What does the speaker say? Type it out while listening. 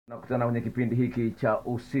Nakutana kwenye kipindi hiki cha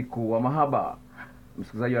usiku wa mahaba.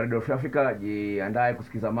 Msikilizaji wa Radio Afya, jiandae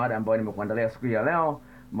kusikiza mada ambayo nimekuandalia siku ya leo,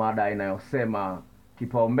 mada inayosema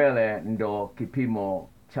kipaumbele ndo kipimo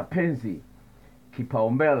cha penzi.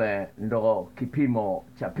 Kipaumbele ndo kipimo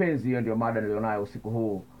cha penzi. Hiyo ndio mada nilionayo usiku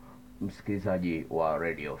huu, msikilizaji wa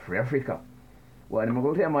Radio Free Africa.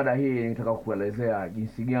 Nimekuletea mada hii nitaka kukuelezea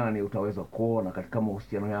jinsi gani utaweza kuona katika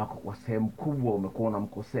mahusiano yako kwa sehemu kubwa umekuwa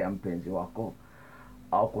unamkosea mpenzi wako,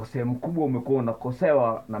 au kwa sehemu kubwa umekuwa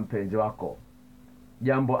unakosewa na mpenzi wako,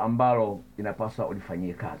 jambo ambalo inapaswa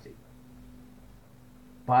ulifanyie kazi.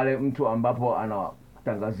 Pale mtu ambapo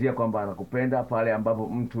anakutangazia kwamba anakupenda, pale ambapo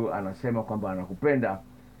mtu anasema kwamba anakupenda,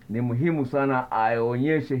 ni muhimu sana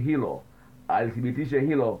aonyeshe hilo, alithibitishe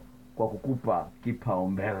hilo kwa kukupa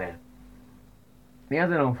kipaumbele.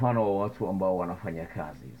 Nianze na mfano wa watu ambao wanafanya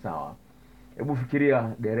kazi, sawa? Hebu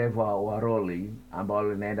fikiria dereva wa lori ambao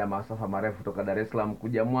linaenda masafa marefu kutoka Dar es Salaam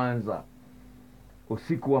kuja Mwanza.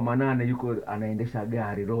 Usiku wa manane yuko anaendesha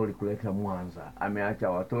gari lori kuleta Mwanza. Ameacha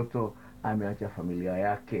watoto, ameacha familia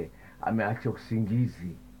yake, ameacha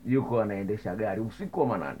usingizi. Yuko anaendesha gari usiku wa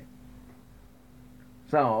manane.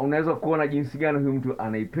 Sawa, unaweza kuona jinsi gani huyu mtu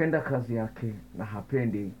anaipenda kazi yake na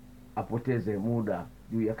hapendi apoteze muda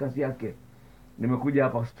juu ya kazi yake. Nimekuja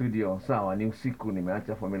hapa studio, sawa, ni usiku,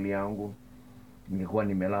 nimeacha familia yangu. Ningekuwa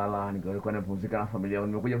nimelala, ningekuwa napumzika na familia yangu.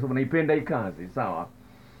 Nimekuja kwa sababu naipenda hii kazi, sawa?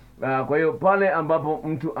 Kwa hiyo pale ambapo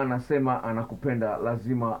mtu anasema anakupenda,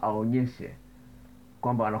 lazima aonyeshe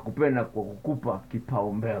kwamba anakupenda kwa kukupa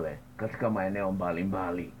kipaumbele katika maeneo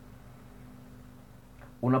mbalimbali.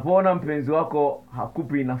 Unapoona mpenzi wako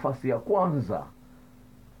hakupi nafasi ya kwanza,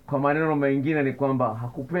 kwa maneno mengine ni kwamba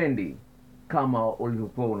hakupendi kama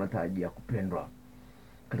ulivyokuwa unatarajia kupendwa.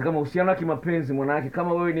 Katika mahusiano ya kimapenzi, mwanamke,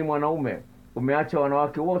 kama wewe ni mwanaume, umeacha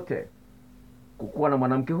wanawake wote kukuwa na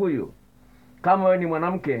mwanamke huyu. Kama wewe ni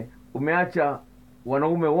mwanamke, umeacha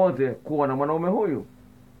wanaume wote kuwa na mwanaume huyu.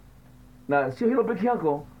 Na sio hilo peke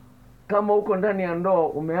yako, kama uko ndani ya ndoa,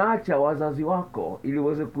 umeacha wazazi wako ili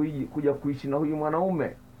uweze kuja kuishi na huyu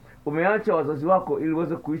mwanaume. Umeacha wazazi wako ili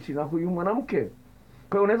uweze kuishi na huyu mwanamke.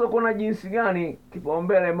 Kwa hiyo unaweza kuona jinsi gani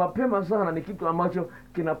kipaumbele mapema sana ni kitu ambacho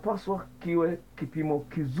kinapaswa kiwe kipimo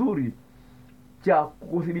kizuri cha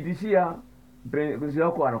kuthibitishia mpenzi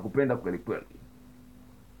wako anakupenda kweli kweli,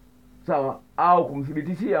 sawa, au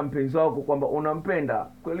kumthibitishia mpenzi wako kwamba unampenda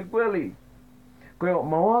kweli kweli. Kwa hiyo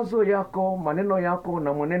mawazo yako, maneno yako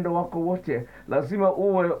na mwenendo wako wote lazima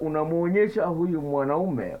uwe unamuonyesha huyu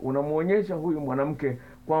mwanaume, unamuonyesha huyu mwanamke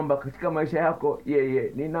kwamba katika maisha yako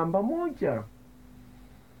yeye ni namba moja.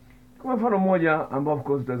 Kwa mfano mmoja ambao of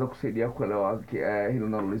course tutaweza kusaidia kuelewa hilo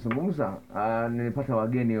nalolizungumza, nilipata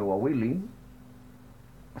wageni wawili,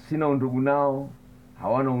 sina undugu nao,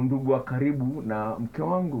 hawana undugu wa karibu na mke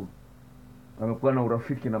wangu. Wamekuwa na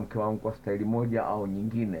urafiki na mke wangu kwa staili moja au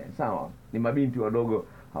nyingine, sawa? Ni mabinti wadogo,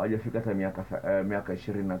 hawajafika hata miaka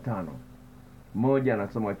 25. Mmoja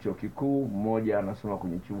anasoma chuo kikuu, mmoja anasoma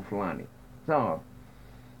kwenye chuo fulani, sawa?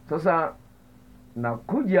 Sasa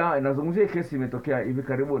nakuja, inazungumzia kesi imetokea hivi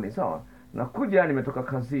karibuni, sawa? Nakuja, nimetoka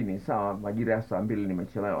kazini, sawa, majira ya saa 2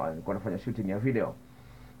 nimechelewa, nilikuwa nafanya shooting ya video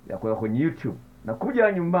ya kuweka kwenye YouTube.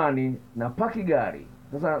 Nakuja nyumbani na paki gari.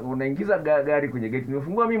 Sasa unaingiza gari kwenye gate.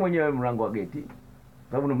 Nimefungua mimi mwenyewe mlango wa gate,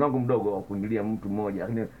 sababu ni mlango mdogo wa kuingilia mtu mmoja,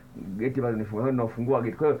 lakini gate bado nifungua, na ufungua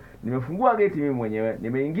gate. Kwa hiyo nimefungua gate mimi mwenyewe,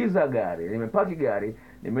 nimeingiza gari, nimepaki gari,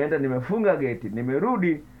 nimeenda nimefunga gate,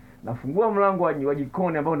 nimerudi nafungua mlango wa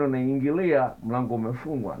jikoni ambao ndo naingilia, mlango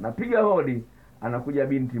umefungwa. Napiga hodi, anakuja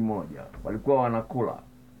binti moja, walikuwa wanakula.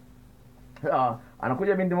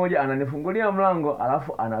 Anakuja binti moja, ananifungulia mlango,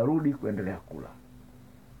 alafu anarudi kuendelea kula.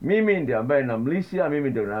 Mimi ndiye ambaye namlisha, mimi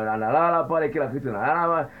ndiye analala pale, kila kitu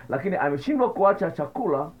nalala, lakini ameshindwa kuacha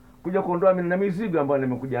chakula kuja kuondoa mimi na mizigo ambayo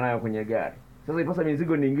nimekuja nayo kwenye gari. Sasa ipasa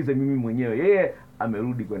mizigo niingize mimi mwenyewe, yeye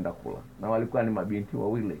amerudi kwenda kula. Na walikuwa ni mabinti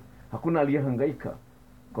wawili, hakuna aliyehangaika.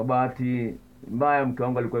 Kwa bahati mbaya mke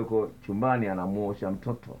wangu alikuwa yuko chumbani anamuosha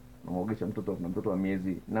mtoto, anamuogesha mtoto, na mtoto wa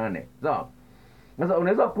miezi 8. Sawa? Sasa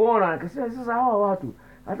unaweza kuona akasema, sasa hawa watu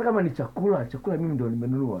hata kama ni chakula mimi ndio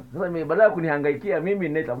nimenunua. Sasa mimi badala ya kunihangaikia mimi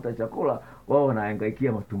ninatafuta chakula, wao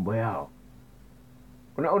wanahangaikia matumbo yao.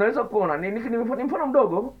 Unaweza kuona ni mfano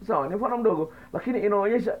mdogo, sawa, ni mfano mdogo, lakini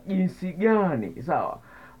inaonyesha jinsi gani, sawa,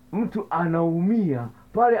 mtu anaumia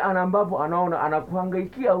pale ambapo anaona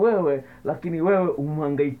anakuhangaikia wewe, lakini wewe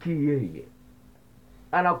umhangaikii yeye.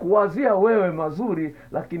 Anakuwazia wewe mazuri,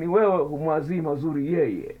 lakini wewe humwazii mazuri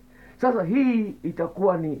yeye. Sasa hii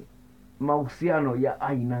itakuwa ni mahusiano ya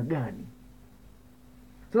aina gani?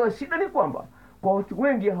 Sasa shida ni kwamba kwa watu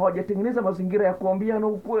wengi hawajatengeneza mazingira ya kuambiana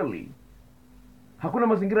ukweli. Hakuna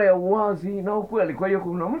mazingira ya uwazi na ukweli. Kwa hiyo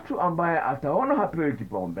kuna mtu ambaye ataona hapewi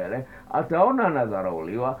kipaumbele, ataona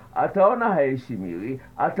anadharauliwa, ataona haheshimiwi,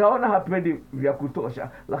 ataona hapendi vya kutosha,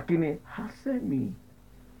 lakini hasemi.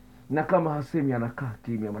 Na kama hasemi, anakaa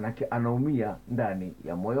kimya, manake anaumia ndani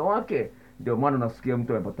ya moyo wake. Ndio maana unasikia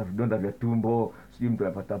mtu amepata vidonda vya tumbo, sijui mtu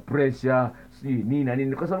amepata pressure, sijui nini na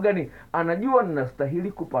nini. Kwa sababu gani? Anajua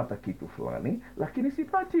ninastahili kupata kitu fulani, lakini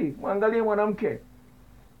sipati. Mwangalie mwanamke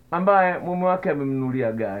ambaye mume wake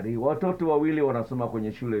amemnunulia gari, watoto wawili wanasoma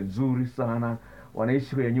kwenye shule nzuri sana,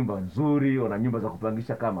 wanaishi kwenye nyumba nzuri, wana nyumba za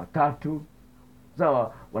kupangisha kama 3,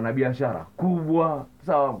 sawa, wana biashara kubwa,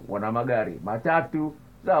 sawa, wana magari matatu,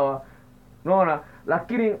 sawa, unaona.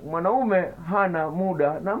 Lakini mwanaume hana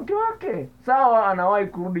muda na mke wake, sawa, anawahi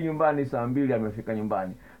kurudi nyumbani saa 2 amefika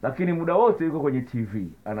nyumbani, lakini muda wote yuko kwenye TV,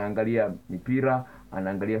 anaangalia mipira,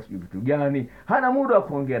 anaangalia sijui vitu gani, hana muda wa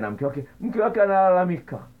kuongea na mke wake. Mke wake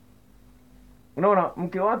analalamika, unaona,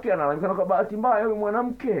 mke wake analalamika. Kwa bahati mbaya huyu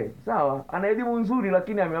mwanamke, sawa, ana elimu nzuri,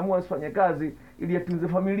 lakini ameamua asifanye kazi ili atunze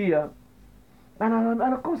familia.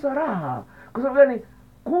 Anakosa raha. Kwa sababu gani?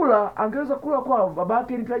 Kula, angeweza kula kwa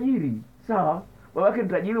babake ni tajiri, sawa, babake ni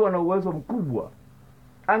tajiri, wana uwezo mkubwa,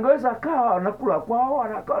 angeweza akawa anakula kwao,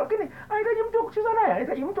 anakaa, lakini anahitaji mtu wa kucheza naye,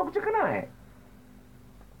 anahitaji mtu wa kucheka naye.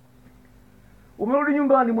 Umerudi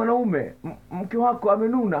nyumbani mwanaume, mke wako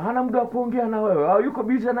amenuna, hana muda wa kuongea na wewe, au yuko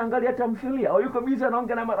busy anaangalia tamthilia, au yuko busy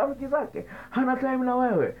anaongea na marafiki zake, hana time na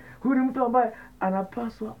wewe. Huyu ni mtu ambaye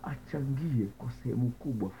anapaswa achangie kwa sehemu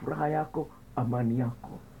kubwa furaha yako, amani yako.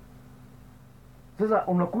 Sasa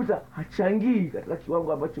unakuta hachangii katika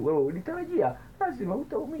kiwango ambacho wewe ulitarajia, lazima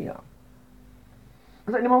utaumia.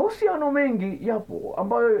 Sasa ni mahusiano mengi yapo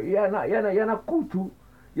ambayo yana kutu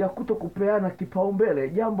ya kuto kupeana kipaumbele,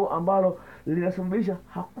 jambo ambalo linasababisha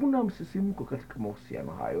hakuna msisimko katika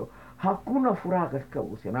mahusiano hayo, hakuna furaha katika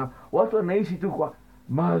mahusiano. Watu wanaishi tu kwa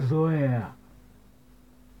mazoea.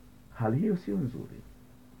 Hali hiyo sio nzuri.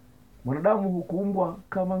 Mwanadamu hukuumbwa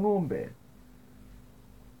kama ng'ombe,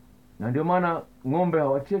 na ndio maana ng'ombe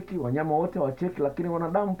hawacheki, wanyama wote hawacheki, lakini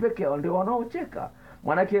wanadamu peke yao ndio wanaocheka.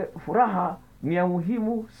 Maanake furaha ni ya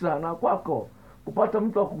muhimu sana kwako. Kupata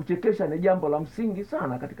mtu wa kukuchekesha ni jambo la msingi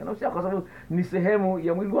sana katika nafsi yako, kwa sababu ni sehemu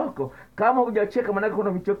ya mwili wako. Kama hujacheka, maana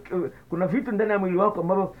kuna vitu ndani ya mwili wako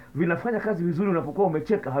ambavyo vinafanya kazi vizuri. Unapokuwa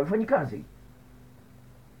umecheka, havifanyi kazi.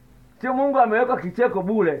 Sio Mungu ameweka kicheko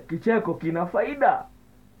bure. Kicheko kina faida.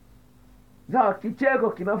 Sawa, kicheko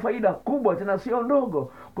kina faida kubwa, tena sio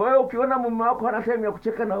ndogo. Kwa hiyo ukiona mume wako hana time ya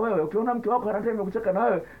kucheka na wewe, ukiona mke wako hana time ya kucheka na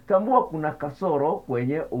wewe, tambua kuna kasoro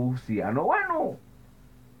kwenye uhusiano wenu.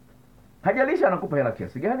 Hajalishi anakupa hela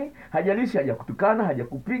kiasi gani, hajalishi hajakutukana,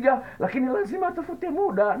 hajakupiga, lakini lazima atafute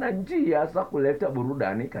muda na njia za kuleta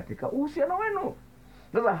burudani katika uhusiano wenu.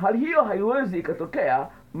 Sasa hali hiyo haiwezi ikatokea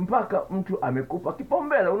mpaka mtu amekupa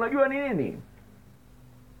kipaumbele. Unajua ni nini?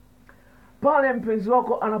 Pale mpenzi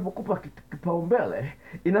wako anapokupa kipaumbele,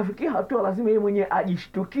 inafikia hatua lazima yeye mwenyewe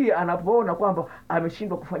ajishtukie anapoona kwamba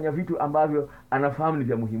ameshindwa kufanya vitu ambavyo anafahamu ni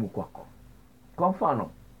vya muhimu kwako. Kwa mfano,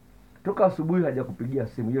 toka asubuhi hajakupigia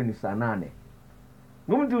simu, hiyo ni saa 8.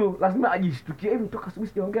 Mtu lazima ajishtukie, hivi toka asubuhi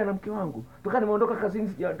sijaongea na mke wangu, toka nimeondoka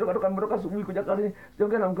kazini nimeondoka asubuhi kuja kazini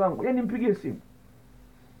sijaongea na mke wangu, yaani nimpigie simu.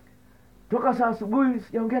 Toka saa asubuhi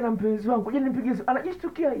sijaongea na mpenzi wangu, yaani nimpigie simu.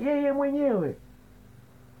 Anajishtukia yeye mwenyewe.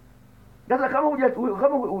 Sasa kama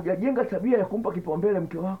hujajenga tabia ya kumpa kipaumbele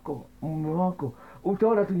mke wako, mume wako,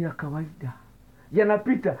 utaona tu ni ya kawaida,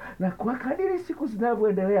 yanapita. Na kwa kadiri siku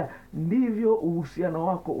zinavyoendelea, ndivyo uhusiano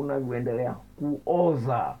wako unavyoendelea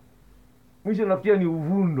kuoza. Mwisho unafikia ni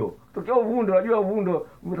uvundo. Tokea uvundo, unajua uvundo,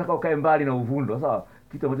 unataka ukae mbali na uvundo, sawa?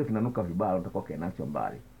 Kitu ambacho kinanuka vibaya unataka ukae nacho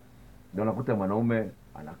mbali. Ndio unakuta mwanaume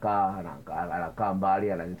anakaa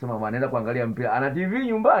mbali, anasema anaenda kuangalia mpira, ana TV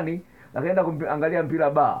nyumbani, akaenda kuangalia mpira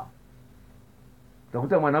baa.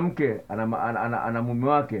 Utakuta mwanamke ana mume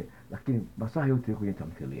wake, lakini masaa yote kwenye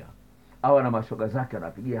tamthilia, au ana mashoga zake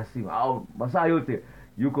anapigia simu, au masaa yote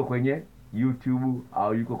yuko kwenye YouTube,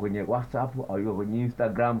 au yuko kwenye WhatsApp, au yuko kwenye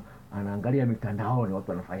Instagram, anaangalia mitandaoni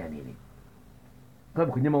watu wanafanya nini.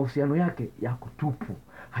 Sababu kwenye mahusiano yake yako tupu,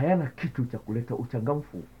 hayana kitu cha kuleta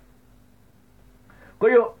uchangamfu. Kwa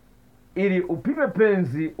hiyo ili upime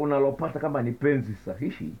penzi unalopata kama ni penzi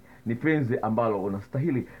sahihi, ni penzi ambalo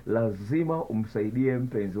unastahili, lazima umsaidie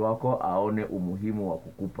mpenzi wako aone umuhimu wa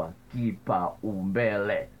kukupa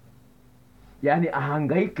kipaumbele. Yaani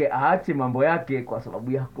ahangaike, aache mambo yake kwa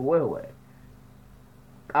sababu yako wewe.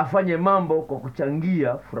 Afanye mambo kwa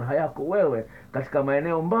kuchangia furaha yako wewe katika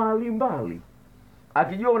maeneo mbali.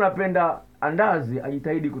 Akijua unapenda andazi,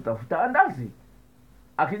 ajitahidi kutafuta andazi.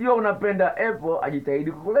 Akijua unapenda apple,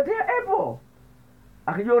 ajitahidi kukuletea apple.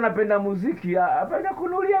 Akijua unapenda muziki, apenda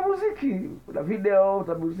kununulia muziki, kuna video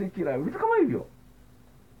za muziki na vitu kama hivyo.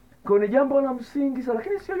 Kwa ni jambo la msingi sana,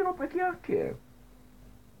 lakini sio hilo peke yake.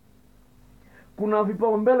 Kuna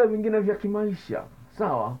vipaumbele vingine vya kimaisha.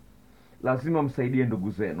 Sawa? Lazima msaidie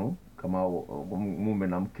ndugu zenu kama mume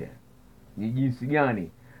na mke. Ni jinsi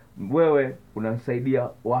gani wewe unasaidia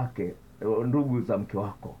wake, ndugu za mke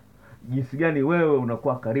wako? Jinsi gani wewe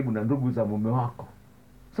unakuwa karibu na ndugu za mume wako?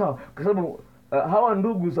 Sawa? Kwa sababu hawa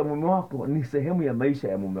ndugu za mume wako ni sehemu ya maisha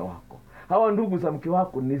ya mume wako. Hawa ndugu za mke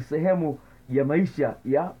wako ni sehemu ya maisha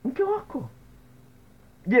ya mke wako.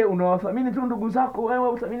 Je, unawathamini tu ndugu zako wewe,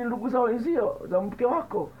 uthamini ndugu za wenzio za mke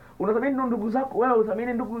wako? Unathamini ndugu zako wewe,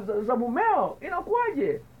 uthamini ndugu za mumeo?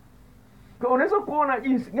 Inakuwaje? Kwa unaweza kuona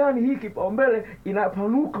jinsi gani hii kipaumbele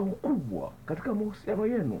inapanuka ukubwa katika mahusiano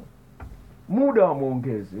yenu. Muda wa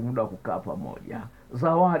maongezi, muda wa kukaa pamoja,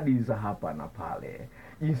 zawadi za hapa na pale,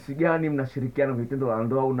 jinsi gani mnashirikiana kwenye tendo la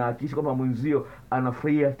ndoa, unahakikisha kwamba mwenzio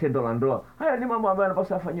anafurahia tendo la ndoa. Haya ni mambo ambayo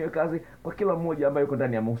yanapaswa afanywe kazi kwa kila mmoja ambaye yuko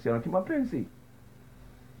ndani ya mahusiano ya kimapenzi.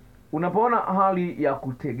 Unapoona hali ya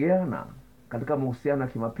kutegeana katika mahusiano ya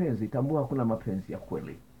kimapenzi, tambua hakuna mapenzi ya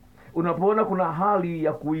kweli. Unapoona kuna hali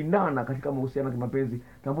ya kuindana katika mahusiano ya kimapenzi,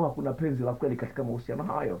 tambua hakuna penzi la kweli katika mahusiano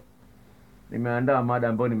hayo. Nimeandaa mada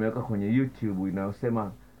ambayo nimeweka kwenye YouTube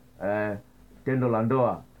inayosema tendo la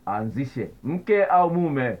ndoa aanzishe mke au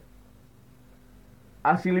mume.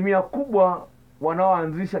 Asilimia kubwa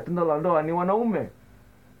wanaoanzisha tendo la ndoa ni wanaume.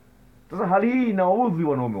 Sasa hali hii inaudhi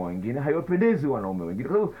wanaume wengine, haiwapendezi wanaume wengine,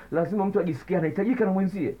 kwa sababu lazima mtu ajisikie anahitajika na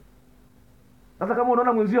mwenzie. Sasa kama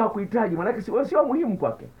unaona mwenzio hakuhitaji, maana yake wewe sio muhimu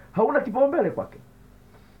kwake, hauna kipaumbele kwake.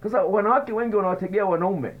 Sasa wanawake wengi wanawategea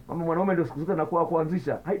wanaume, kama mwanaume ndio siku zote anakuwa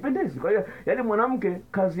kuanzisha, haipendezi. Kwa hiyo yaani mwanamke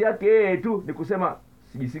kazi yake yeye tu ni kusema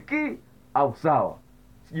sijisikii au sawa,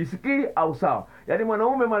 sijisikii au sawa. Yaani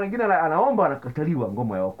mwanaume mara nyingine anaomba, anakataliwa,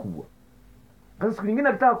 ngoma ya wakubwa. Sasa siku nyingine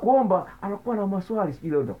akitaka kuomba anakuwa na maswali,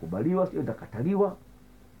 sijui leo nitakubaliwa, sijui nitakataliwa.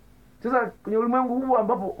 Sasa kwenye ulimwengu huu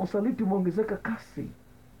ambapo usaliti umeongezeka kasi,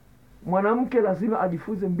 mwanamke lazima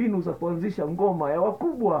ajifunze mbinu za kuanzisha ngoma ya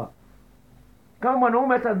wakubwa. Kama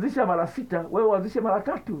mwanaume ataanzisha mara 6, wewe uanzishe mara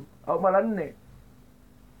 3 au mara 4.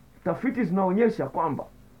 Tafiti zinaonyesha kwamba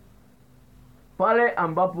pale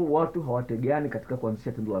ambapo watu hawategeani katika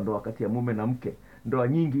kuanzisha tendo la ndoa kati ya mume na mke, ndoa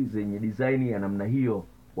nyingi zenye design ya namna hiyo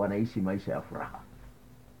wanaishi maisha ya furaha.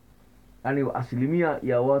 Yaani asilimia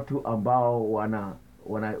ya watu ambao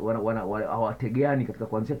hawategeani katika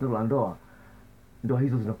kuanzisha tendo la ndoa, ndoa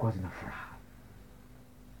hizo zinakuwa zina furaha.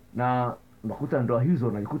 Na unakuta ndoa hizo,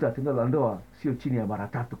 unajikuta tendo la ndoa sio chini ya mara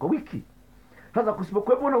 3 kwa wiki. Sasa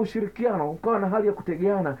kusipokuwepo na ushirikiano, ukawa na hali ya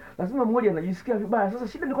kutegeana, lazima mmoja anajisikia vibaya. Sasa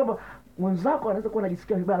shida ni kwamba mwenzako anaweza kuwa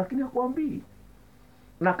anajisikia vibaya lakini hakuambii.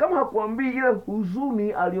 Na kama hakuambii, ile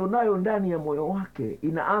huzuni alionayo ndani ya moyo wake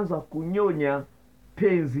inaanza kunyonya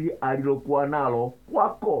penzi alilokuwa nalo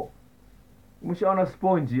kwako. Umeshaona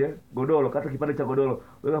sponge godoro, kata kipande cha godoro,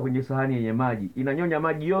 weka kwenye sahani yenye maji, inanyonya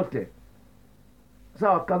maji yote.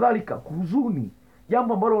 Sawa, kadhalika huzuni,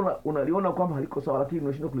 jambo ambalo unaliona kwamba haliko sawa lakini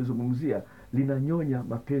unashindwa kulizungumzia, linanyonya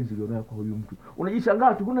mapenzi ulionayo kwa huyu mtu.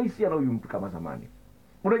 Unajishangaa tu huna hisia na huyu mtu kama zamani.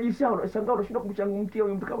 Unajishangaa, unashindwa kumchangamkia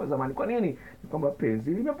huyu mtu kama zamani. Kwa nini? Ni kwamba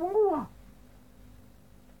penzi limepungua.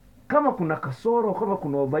 Kama kuna kasoro, kama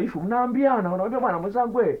kuna udhaifu, mnaambiana, unamwambia bwana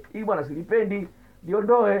mwenzangu, hii bwana silipendi,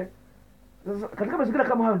 niondoe. Sasa katika mazingira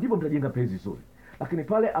kama hayo ndipo mtajenga penzi zuri. Lakini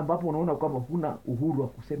pale ambapo unaona kwamba huna uhuru wa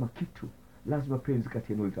kusema kitu, lazima penzi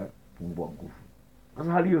kati yenu litapungua nguvu.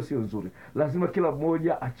 Sasa hali hiyo sio nzuri. Lazima kila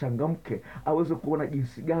mmoja achangamke, aweze kuona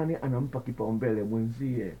jinsi gani anampa kipaumbele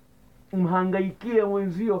mwenzie. Mhangaikie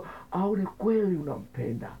mwenzio aone kweli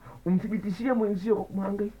unampenda. Umthibitishie mwenzio kwa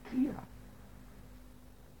kumhangaikia.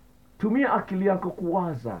 Tumia akili yako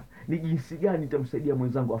kuwaza, ni jinsi gani nitamsaidia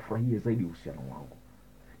mwenzangu afurahie zaidi uhusiano wangu.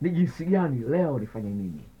 Ni jinsi gani leo nifanye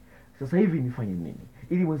nini? Sasa hivi nifanye nini?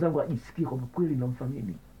 Ili mwenzangu ajisikie kwamba kweli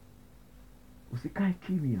namthamini. Usikae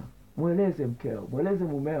kimya. Mweleze mkeo, mweleze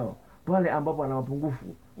mumeo pale ambapo ana mapungufu.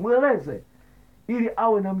 Mweleze ili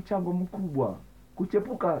awe na mchango mkubwa.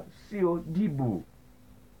 Kuchepuka sio jibu.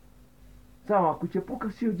 Sawa,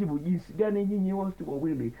 kuchepuka sio jibu. Jinsi gani nyinyi wote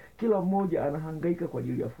wawili, kila mmoja anahangaika kwa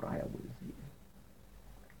ajili ya furaha ya mwenzie.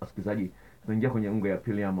 Wasikilizaji, tunaingia kwenye ungo ya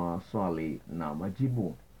pili ya maswali na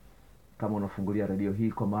majibu. Kama unafungulia radio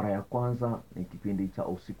hii kwa mara ya kwanza, ni kipindi cha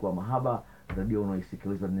Usiku wa Mahaba. Radio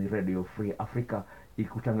unaisikiliza ni Radio Free Africa,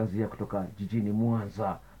 ikutangazia kutoka jijini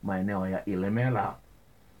Mwanza, maeneo ya Ilemela.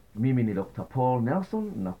 Mimi ni Dr. Paul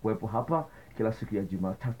Nelson, na kuwepo hapa kila siku ya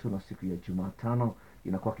Jumatatu na siku ya Jumatano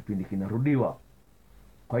inakuwa kipindi kinarudiwa.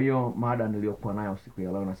 Kwa hiyo mada niliyokuwa nayo siku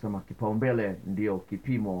ya leo nasema kipaumbele ndio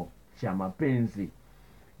kipimo cha mapenzi.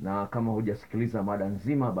 na kama hujasikiliza mada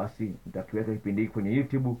nzima, basi nitakiweka kipindi hiki kwenye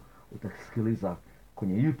YouTube, utakisikiliza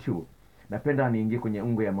kwenye YouTube. Napenda niingie kwenye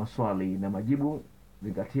ungo ya maswali na majibu.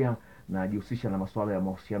 Zingatia na jihusisha na maswala ya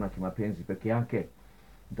mahusiano ya kimapenzi peke yake.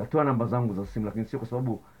 Nitatoa namba zangu za simu, lakini sio kwa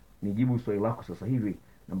sababu nijibu swali lako sasa hivi.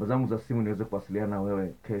 Namba zangu za simu niweze kuwasiliana na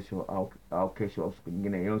wewe kesho au kesho au siku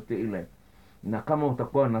nyingine yote ile. Na kama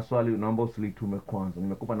utakuwa na swali, naomba usilitume kwanza.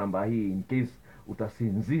 Nimekupa namba hii in case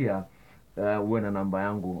utasinzia, uwe na namba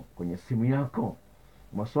yangu kwenye simu yako.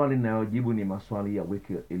 Maswali ninayojibu ni maswali ya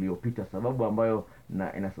wiki iliyopita. Sababu ambayo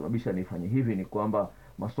inasababisha nifanye hivi ni kwamba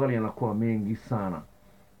maswali yanakuwa mengi sana.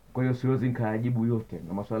 Kwa hiyo siwezi nikayajibu yote,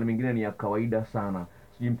 na maswali mengine ni ya kawaida sana.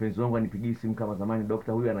 Sijui mpenzi wangu anipigie simu kama zamani,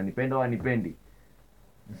 daktari huyu ananipenda au anipendi?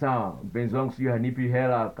 Sawa, mpenzi wangu sijui hanipi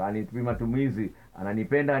hela, hanipi matumizi,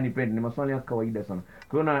 ananipenda anipendi? Ni maswali ya kawaida sana.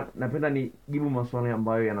 Kwa hiyo napenda nijibu maswali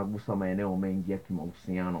ambayo yanagusa maeneo mengi ya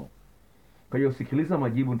kimahusiano. Kwa hiyo sikiliza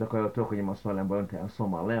majibu nitakayotoa kwenye maswali ambayo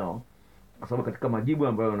nitayasoma leo, kwa sababu katika majibu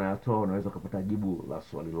ambayo unayatoa unaweza kupata jibu la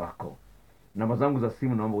swali lako. Namba zangu za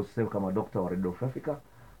simu naomba usisave kama Dr. wa Radio Africa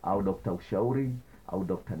au Dr. Ushauri au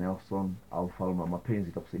Dr. Nelson au Falma Mapenzi.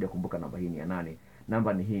 Itakusaidia kumbuka namba hii ni ya nani.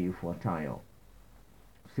 Namba ni hii ifuatayo: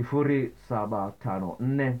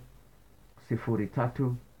 0754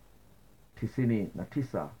 03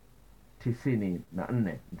 99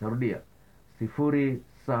 94. Nitarudia: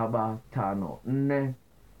 0754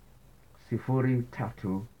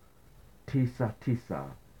 03 99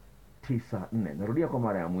 94. Narudia kwa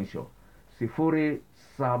mara ya mwisho: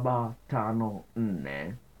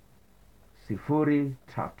 0754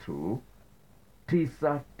 03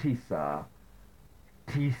 99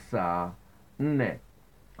 94.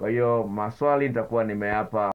 Kwa hiyo maswali nitakuwa nimeyapa